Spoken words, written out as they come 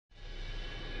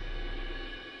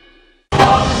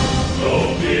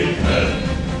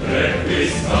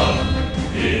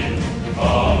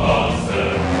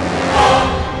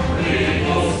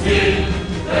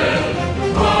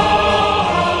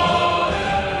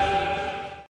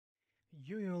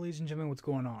Ladies and gentlemen, what's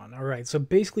going on? Alright, so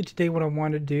basically today what I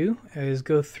want to do is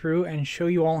go through and show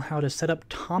you all how to set up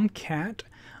Tomcat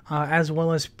as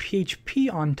well as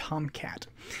PHP on Tomcat.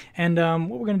 And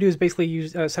what we're going to do is basically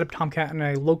set up Tomcat in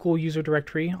a local user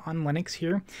directory on Linux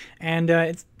here, and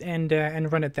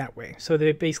run it that way. So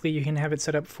that basically you can have it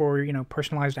set up for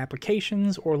personalized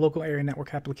applications or local area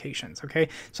network applications. Okay,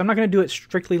 so I'm not going to do it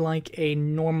strictly like a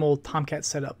normal Tomcat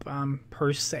setup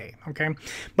per se. Okay,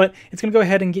 but it's going to go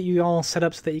ahead and get you all set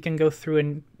up so that you can go through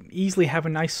and easily have a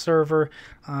nice server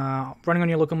running on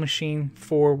your local machine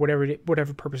for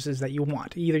whatever purposes that you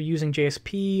want, either using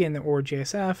JSP or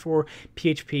JSF or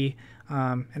PHP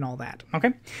and all that.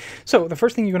 Okay, so the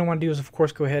first thing you're going to want to do is, of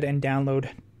course, go ahead and download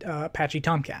Apache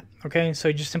Tomcat. Okay, so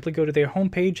you just simply go to their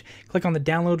homepage, click on the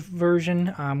download version,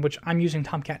 which I'm using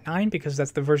Tomcat 9 because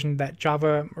that's the version that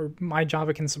Java or my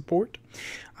Java can support.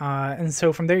 And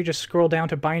so from there, you just scroll down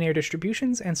to binary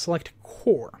distributions and select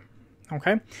core.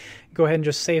 Okay, go ahead and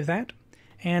just save that,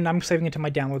 and I'm saving it to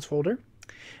my downloads folder.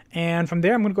 And from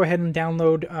there, I'm going to go ahead and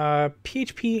download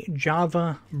PHP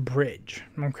Java Bridge.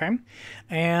 Okay,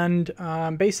 and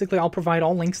basically, I'll provide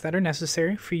all links that are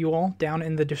necessary for you all down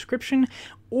in the description,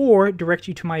 or direct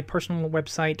you to my personal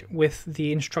website with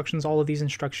the instructions, all of these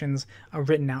instructions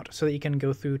written out, so that you can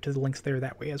go through to the links there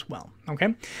that way as well.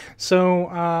 Okay, so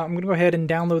I'm going to go ahead and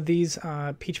download these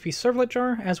PHP servlet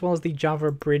jar as well as the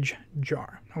Java Bridge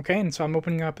jar. Okay, and so I'm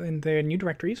opening up in the new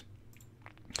directories.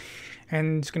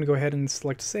 And just going to go ahead and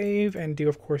select save and do,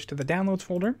 of course, to the downloads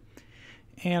folder.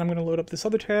 And I'm going to load up this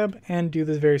other tab and do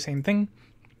the very same thing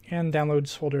and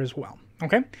downloads folder as well.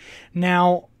 Okay.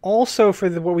 Now, also for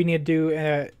what we need to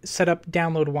do set up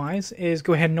download wise is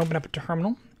go ahead and open up a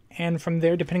terminal. And from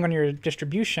there, depending on your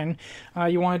distribution,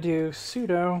 you want to do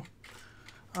sudo.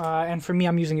 And for me,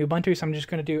 I'm using Ubuntu, so I'm just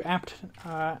going to do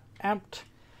apt-get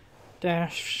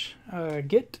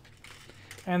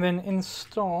and then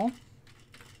install.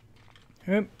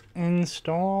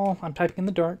 Install, I'm typing in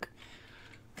the dark,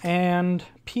 and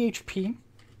PHP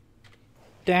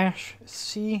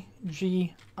 -CGI,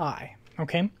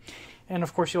 okay? And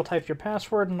of course you'll type your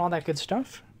password and all that good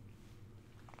stuff.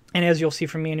 And as you'll see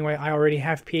from me anyway, I already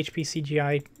have PHP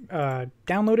CGI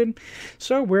downloaded,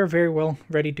 so we're very well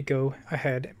ready to go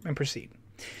ahead and proceed.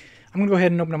 I'm going to go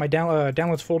ahead and open up my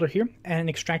downloads folder here and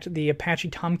extract the Apache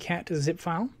Tomcat zip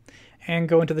file and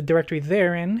go into the directory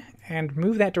therein and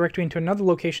move that directory into another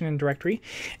location in directory.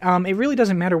 It really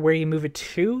doesn't matter where you move it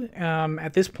to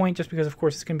at this point, just because, of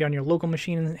course, it's going to be on your local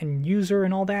machine and user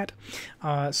and all that.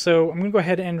 So I'm going to go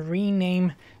ahead and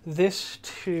rename this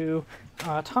to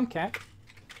Tomcat.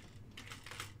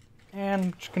 And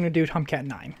I'm just going to do Tomcat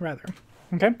 9, rather.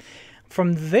 Okay.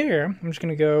 From there, I'm just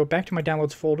going to go back to my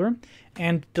downloads folder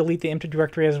and delete the empty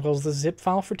directory as well as the zip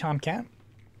file for Tomcat.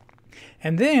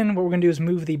 And then what we're going to do is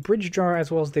move the bridge jar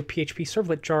as well as the PHP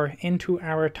servlet jar into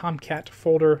our Tomcat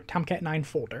folder, Tomcat 9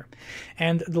 folder.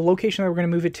 And the location that we're going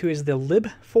to move it to is the lib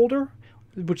folder,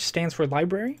 which stands for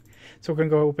library. So we're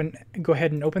going to go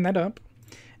ahead and open that up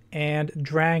and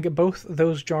drag both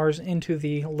those jars into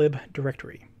the lib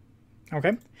directory.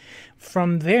 Okay.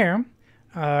 From there,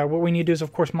 what we need to do is,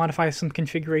 of course, modify some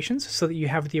configurations so that you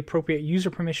have the appropriate user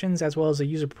permissions as well as a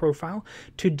user profile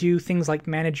to do things like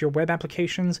manage your web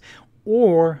applications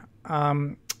or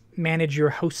manage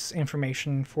your host's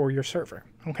information for your server.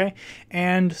 Okay,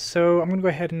 and so I'm going to go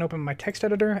ahead and open my text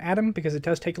editor, Adam, because it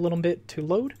does take a little bit to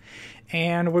load.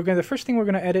 And the first thing we're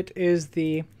going to edit is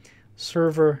the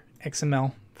server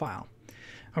XML file.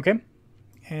 Okay,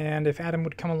 and if Adam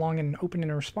would come along and open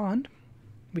and respond,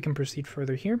 we can proceed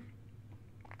further here.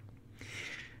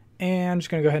 And I'm just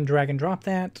going to go ahead and drag and drop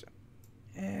that.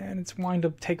 And it's going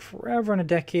to take forever and a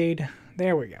decade.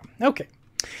 There we go. Okay.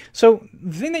 So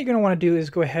the thing that you're going to want to do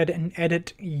is go ahead and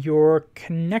edit your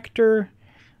connector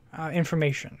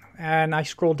information. And I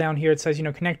scroll down here. It says,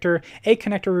 connector. A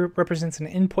connector represents an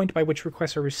endpoint by which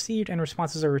requests are received and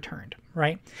responses are returned,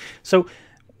 right? So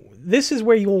this is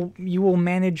where you will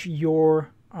manage your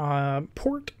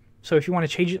port. So if you want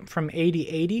to change it from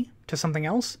 8080 to something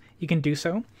else, you can do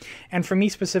so. And for me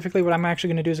specifically, what I'm actually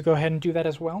going to do is go ahead and do that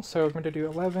as well. So I'm going to do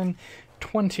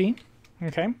 1120,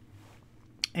 okay?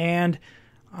 And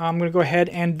I'm going to go ahead,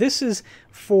 and this is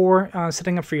for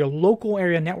setting up for your local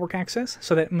area network access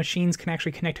so that machines can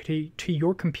actually connect to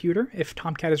your computer if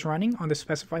Tomcat is running on the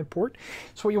specified port.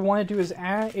 So what you want to do is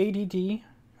add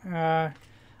add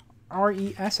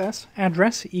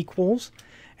address equals,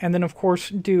 and then, of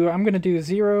course, I'm going to do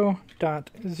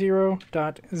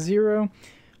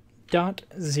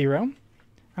 0.0.0.0,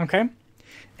 okay?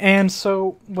 And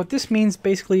so what this means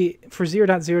basically for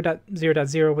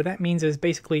 0.0.0.0, what that means is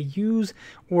basically use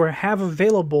or have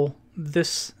available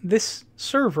this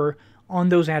server on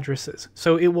those addresses.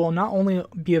 So it will not only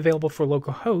be available for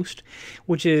localhost,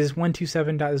 which is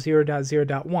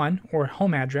 127.0.0.1 or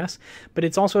home address, but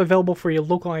it's also available for your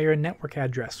local area network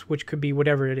address, which could be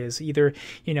whatever it is, either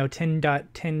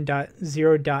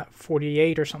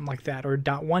 10.10.0.48 or something like that, or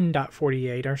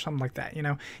 .1.48 or something like that.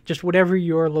 Just whatever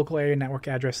your local area network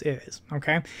address is.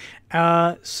 Okay,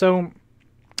 so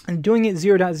doing it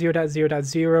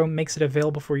 0.0.0.0 makes it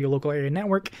available for your local area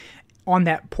network on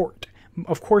that port.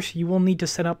 Of course, you will need to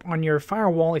set up on your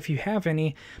firewall, if you have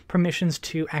any, permissions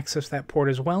to access that port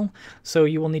as well. So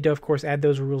you will need to, of course, add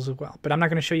those rules as well. But I'm not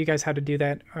going to show you guys how to do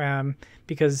that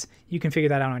because you can figure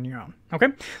that out on your own. Okay,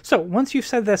 so once you've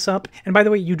set this up, and by the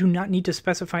way, you do not need to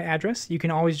specify address. You can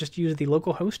always just use the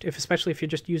local host, especially if you're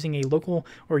just using a local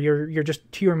or you're just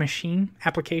to your machine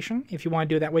application. If you want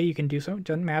to do it that way, you can do so. It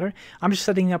doesn't matter. I'm just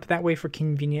setting it up that way for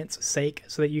convenience sake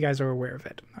so that you guys are aware of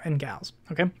it, and gals.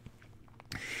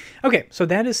 Okay, so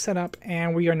that is set up,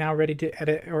 and we are now ready to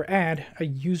edit or add a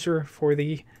user for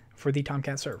the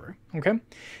Tomcat server. Okay,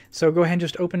 so go ahead and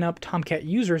just open up Tomcat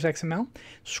users XML,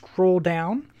 scroll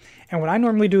down, and what I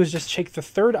normally do is just take the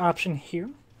third option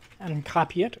here and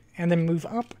copy it, and then move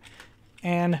up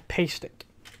and paste it.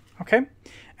 Okay,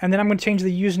 and then I'm going to change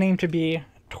the username to be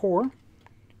Tor.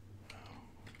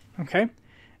 Okay,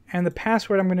 and the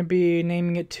password I'm going to be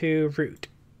naming it to root.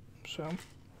 So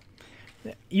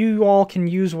you all can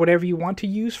use whatever you want to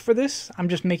use for this. I'm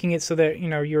just making it so that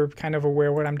you're kind of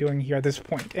aware what I'm doing here at this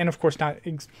point, and of course not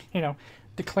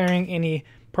declaring any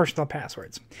personal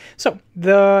passwords. So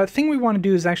the thing we want to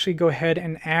do is actually go ahead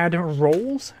and add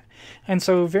roles, and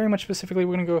so very much specifically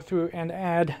we're going to go through and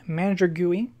add manager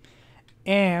GUI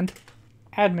and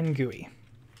admin GUI.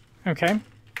 Okay,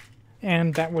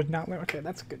 and that would not, okay,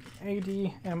 that's good.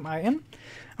 ADMIN.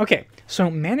 Okay,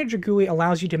 so Manager GUI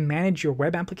allows you to manage your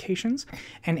web applications,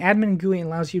 and Admin GUI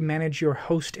allows you to manage your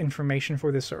host information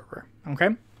for the server. Okay,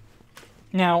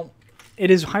 now it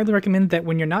is highly recommended that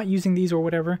when you're not using these or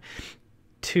whatever,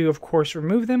 to of course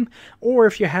remove them, or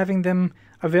if you're having them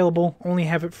available, only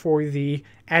have it for the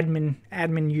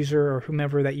admin user or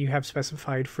whomever that you have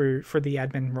specified for the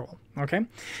admin role. Okay,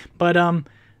 but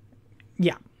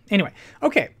yeah. Anyway,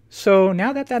 okay, so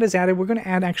now that that is added, we're going to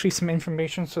add actually some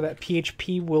information so that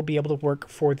PHP will be able to work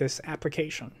for this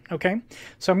application. Okay,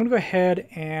 so I'm going to go ahead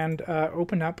and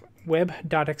open up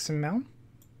web.xml.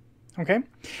 Okay,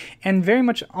 and very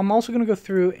much, I'm also going to go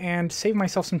through and save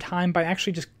myself some time by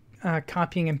actually just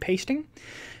copying and pasting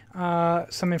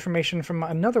some information from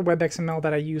another web XML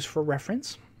that I use for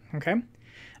reference. Okay.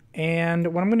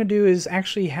 And what I'm going to do is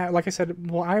actually have, like I said,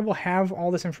 I will have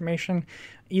all this information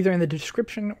either in the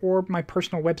description or my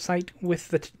personal website with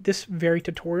this very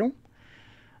tutorial.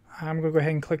 I'm going to go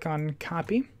ahead and click on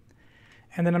copy.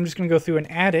 And then I'm just going to go through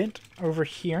and add it over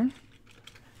here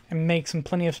and make some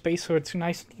plenty of space so it's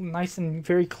nice and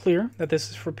very clear that this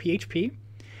is for PHP.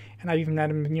 And I've even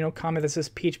added a comment that says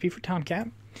PHP for Tomcat.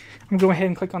 I'm going to go ahead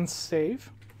and click on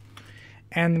save.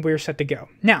 And we're set to go.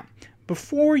 Now,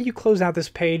 before you close out this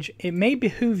page, it may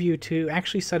behoove you to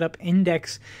actually set up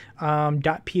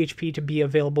index.php to be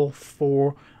available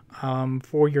for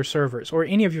your servers or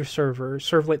any of your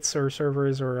servlets or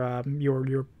servers or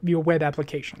your web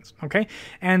applications. Okay,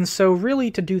 and so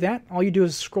really to do that, all you do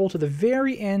is scroll to the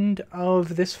very end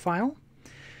of this file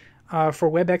for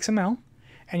web XML,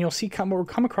 and you'll see we'll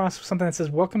come across something that says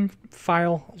welcome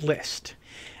file list.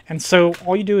 And so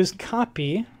all you do is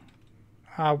copy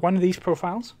one of these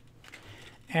profiles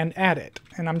and add it.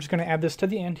 And I'm just going to add this to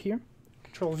the end here,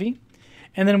 Control V.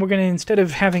 And then we're going to, instead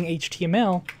of having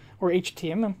HTML or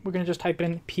HTML, we're going to just type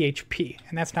in PHP.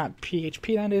 And that's not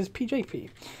PHP, that is PJP.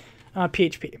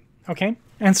 PHP, okay?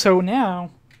 And so now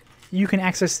you can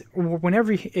access,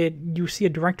 whenever you see a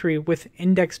directory with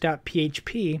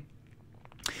index.php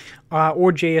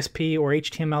or JSP or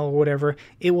HTML or whatever,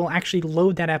 it will actually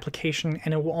load that application,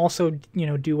 and it will also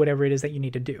do whatever it is that you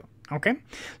need to do, okay?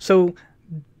 So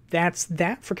that's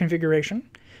that for configuration.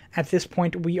 At this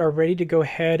point, we are ready to go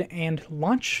ahead and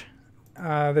launch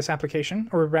this application,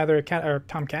 or rather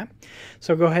Tomcat.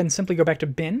 So go ahead and simply go back to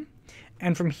bin.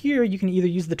 And from here, you can either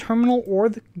use the terminal or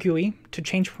the GUI to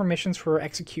change permissions for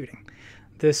executing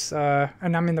this.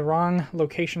 And I'm in the wrong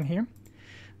location here.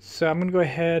 So I'm going to go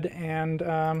ahead and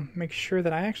make sure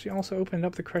that I actually also opened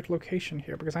up the correct location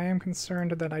here, because I am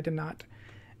concerned that I did not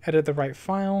edit the right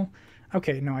file.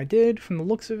 Okay, no, I did, from the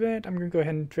looks of it. I'm going to go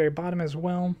ahead and very bottom as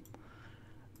well.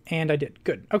 And I did.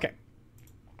 Good. Okay.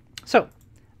 So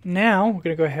now we're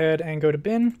going to go ahead and go to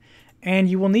bin. And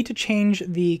you will need to change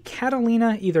the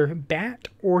Catalina either bat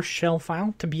or shell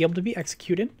file to be able to be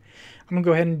executed. I'm going to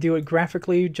go ahead and do it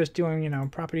graphically, just doing,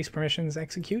 properties, permissions,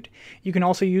 execute. You can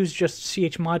also use just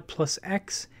chmod plus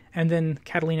x and then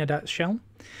catalina.shell.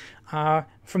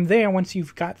 From there, once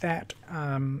you've got that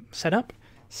set up,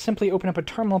 simply open up a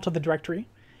terminal to the directory.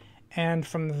 And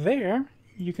from there,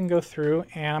 you can go through,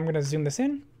 and I'm going to zoom this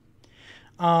in.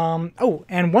 Oh,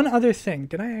 and one other thing.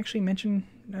 Did I actually mention?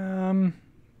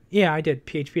 Yeah, I did.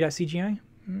 php.cgi.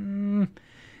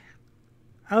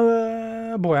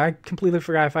 Boy, I completely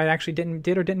forgot if I actually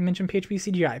did or didn't mention PHP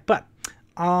CGI. But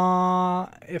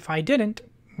if I didn't,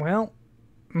 well,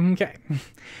 okay.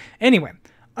 Anyway,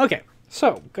 okay.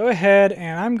 So go ahead,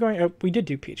 and I'm going. Oh, we did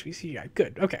do PHP CGI.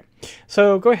 Good. Okay.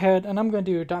 So go ahead, and I'm going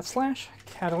to do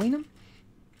 /Catalina,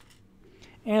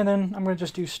 and then I'm going to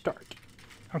just do start.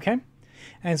 Okay.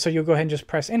 And so you'll go ahead and just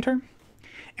press enter.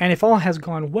 And if all has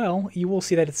gone well, you will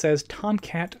see that it says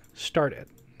Tomcat started.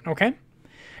 Okay?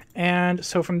 And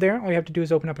so from there, all you have to do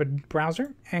is open up a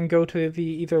browser and go to the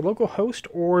either local host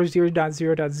or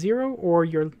 0.0.0 or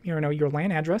your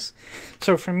LAN address.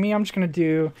 So for me, I'm just going to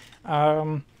do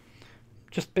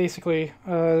just basically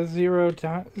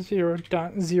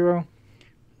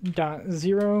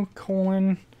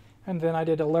 0.0.0, and then I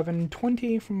did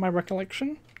 1120 from my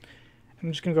recollection.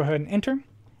 I'm just going to go ahead and enter,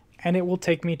 and it will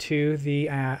take me to the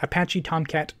Apache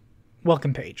Tomcat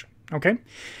welcome page. Okay,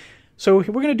 so we're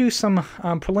going to do some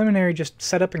preliminary just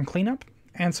setup and cleanup,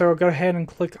 and so I'll go ahead and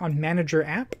click on Manager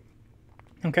App.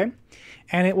 Okay,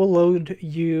 and it will load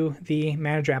you the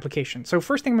manager application. So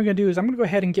first thing we're going to do is I'm going to go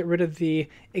ahead and get rid of the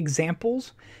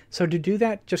examples. So to do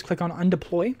that, just click on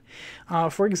undeploy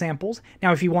for examples.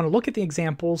 Now, if you want to look at the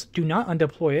examples, do not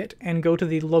undeploy it and go to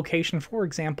the location for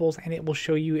examples, and it will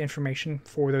show you information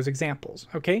for those examples.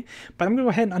 Okay, but I'm going to go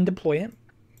ahead and undeploy it.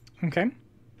 Okay.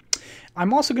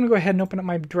 I'm also going to go ahead and open up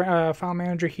my file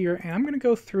manager here, and I'm going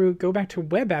to go back to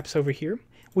web apps over here,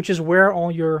 which is where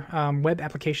all your web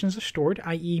applications are stored,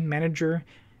 i.e. manager,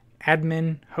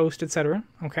 admin, host, etc.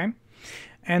 Okay,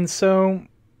 and so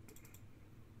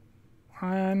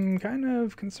I'm kind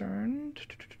of concerned.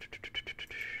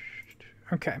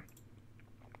 Okay.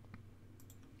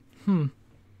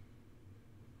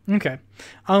 Okay.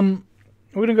 We're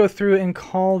gonna go through and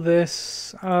call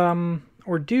this, we're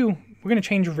gonna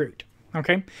change root.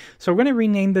 Okay, so we're gonna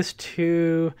rename this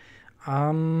to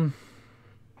F2.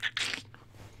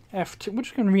 We're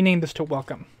just gonna rename this to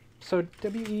welcome. So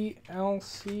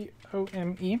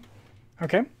WELCOME.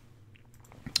 Okay.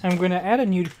 I'm going to add a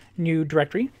new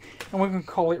directory, and we're going to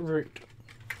call it root.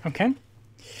 Okay.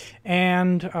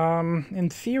 And in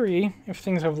theory, if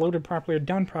things have loaded properly or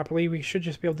done properly, we should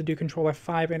just be able to do Control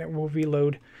F5, and it will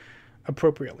reload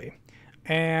appropriately.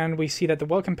 And we see that the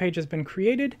welcome page has been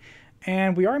created,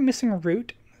 and we are missing a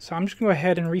root. So I'm just going to go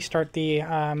ahead and restart the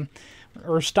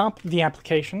or stop the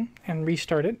application and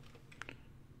restart it,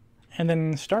 and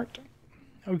then start.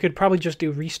 We could probably just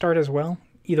do restart as well,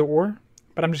 either or,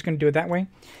 but I'm just going to do it that way,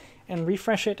 and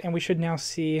refresh it, and we should now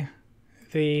see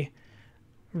the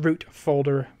root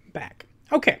folder back.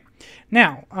 Okay,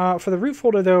 now for the root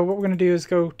folder though, what we're going to do is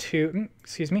go to,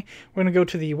 we're going to go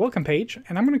to the welcome page,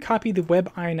 and I'm going to copy the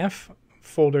web.inf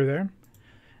folder there,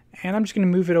 and I'm just going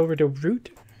to move it over to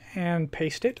root and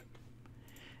paste it,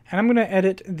 and I'm going to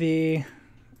edit the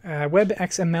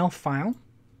web.xml file.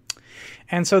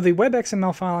 And so the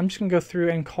web.xml file, I'm just going to go through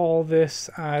and call this,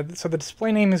 so the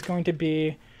display name is going to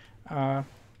be, I'm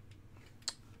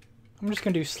just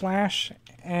going to do //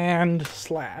 and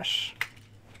 /.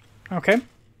 Okay.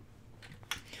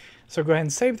 So go ahead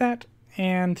and save that,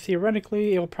 and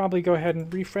theoretically it will probably go ahead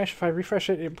and refresh. If I refresh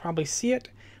it, it'll probably see it,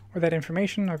 or that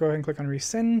information. I'll go ahead and click on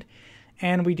resend,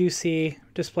 and we do see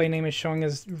display name is showing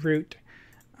as root.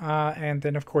 And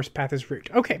then, of course, path is root.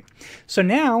 Okay, so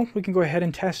now we can go ahead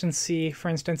and test and see, for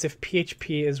instance, if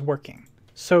PHP is working.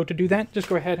 So to do that, just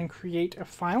go ahead and create a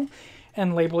file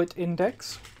and label it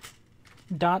index.php.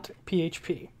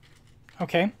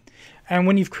 Okay, and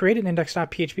when you've created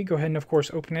index.php, go ahead and, of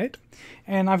course, open it.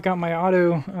 And I've got my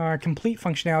auto complete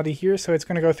functionality here, so it's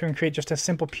going to go through and create just a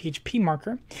simple PHP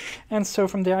marker. And so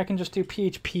from there, I can just do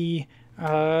PHP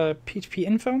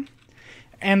info.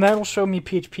 And that'll show me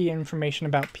PHP information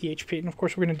about PHP. And of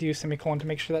course, we're going to do semicolon to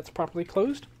make sure that's properly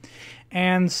closed.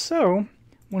 And so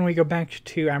when we go back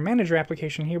to our manager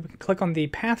application here, we can click on the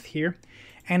path here,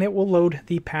 and it will load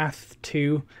the path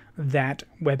to that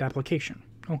web application.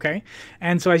 Okay.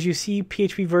 And so as you see,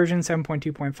 PHP version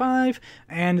 7.2.5,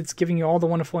 and it's giving you all the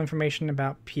wonderful information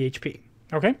about PHP.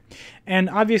 Okay, and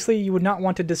obviously you would not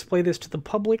want to display this to the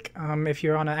public if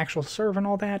you're on an actual server and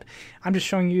all that. I'm just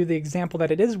showing you the example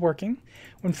that it is working.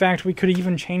 In fact, we could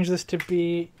even change this to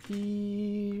be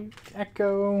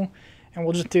echo, and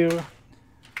we'll just do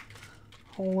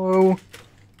hello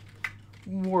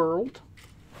world,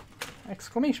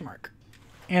 exclamation mark.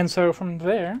 And so from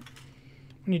there,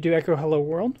 when you do echo hello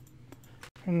world,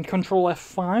 and Control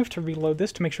F5 to reload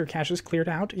this to make sure cache is cleared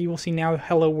out, you will see now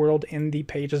hello world in the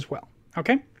page as well.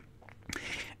 Okay?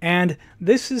 And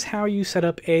this is how you set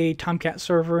up a Tomcat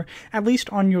server, at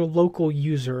least on your local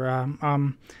user.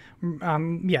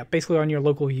 Yeah, basically on your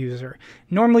local user.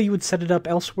 Normally you would set it up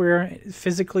elsewhere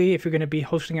physically if you're going to be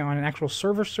hosting it on an actual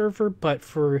server, but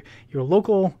for your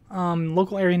local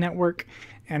area network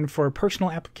and for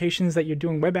personal applications that you're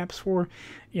doing web apps for,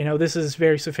 you know, this is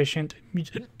very sufficient.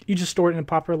 You just store it in a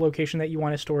proper location that you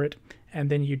want to store it, and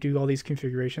then you do all these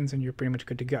configurations and you're pretty much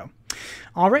good to go.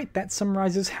 All right, that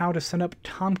summarizes how to set up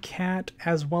Tomcat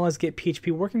as well as get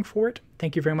PHP working for it.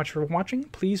 Thank you very much for watching.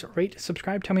 Please rate,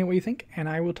 subscribe, tell me what you think, and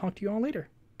I will talk to you all later.